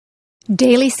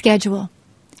Daily schedule.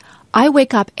 I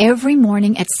wake up every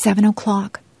morning at 7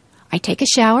 o'clock. I take a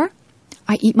shower.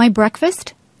 I eat my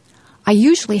breakfast. I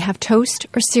usually have toast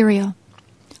or cereal.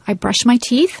 I brush my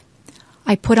teeth.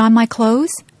 I put on my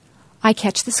clothes. I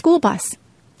catch the school bus.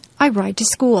 I ride to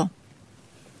school.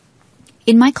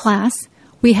 In my class,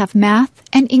 we have math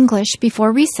and English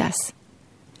before recess.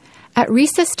 At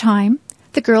recess time,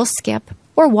 the girls skip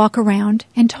or walk around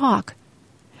and talk.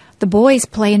 The boys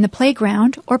play in the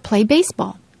playground or play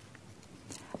baseball.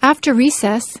 After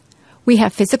recess, we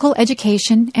have physical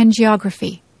education and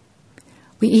geography.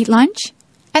 We eat lunch,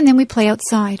 and then we play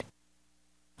outside.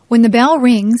 When the bell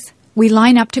rings, we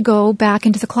line up to go back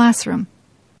into the classroom.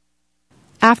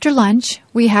 After lunch,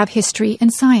 we have history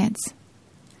and science.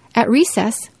 At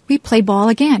recess, we play ball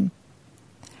again.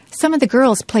 Some of the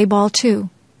girls play ball too.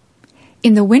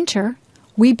 In the winter,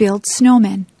 we build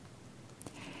snowmen.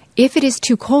 If it is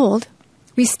too cold,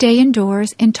 we stay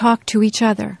indoors and talk to each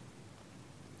other.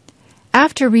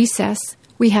 After recess,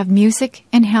 we have music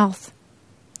and health.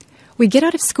 We get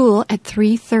out of school at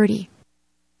 3:30.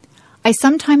 I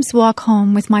sometimes walk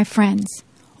home with my friends,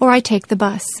 or I take the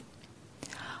bus.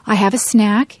 I have a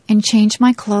snack and change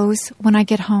my clothes when I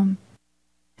get home.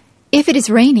 If it is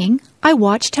raining, I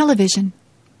watch television.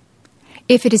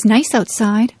 If it is nice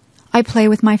outside, I play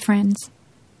with my friends.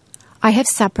 I have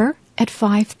supper at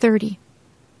 5:30.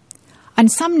 On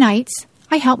some nights,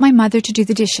 I help my mother to do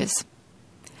the dishes.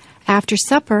 After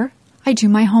supper, I do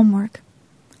my homework.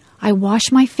 I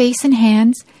wash my face and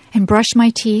hands and brush my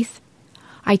teeth.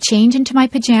 I change into my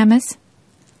pajamas.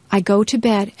 I go to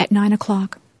bed at 9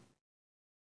 o'clock.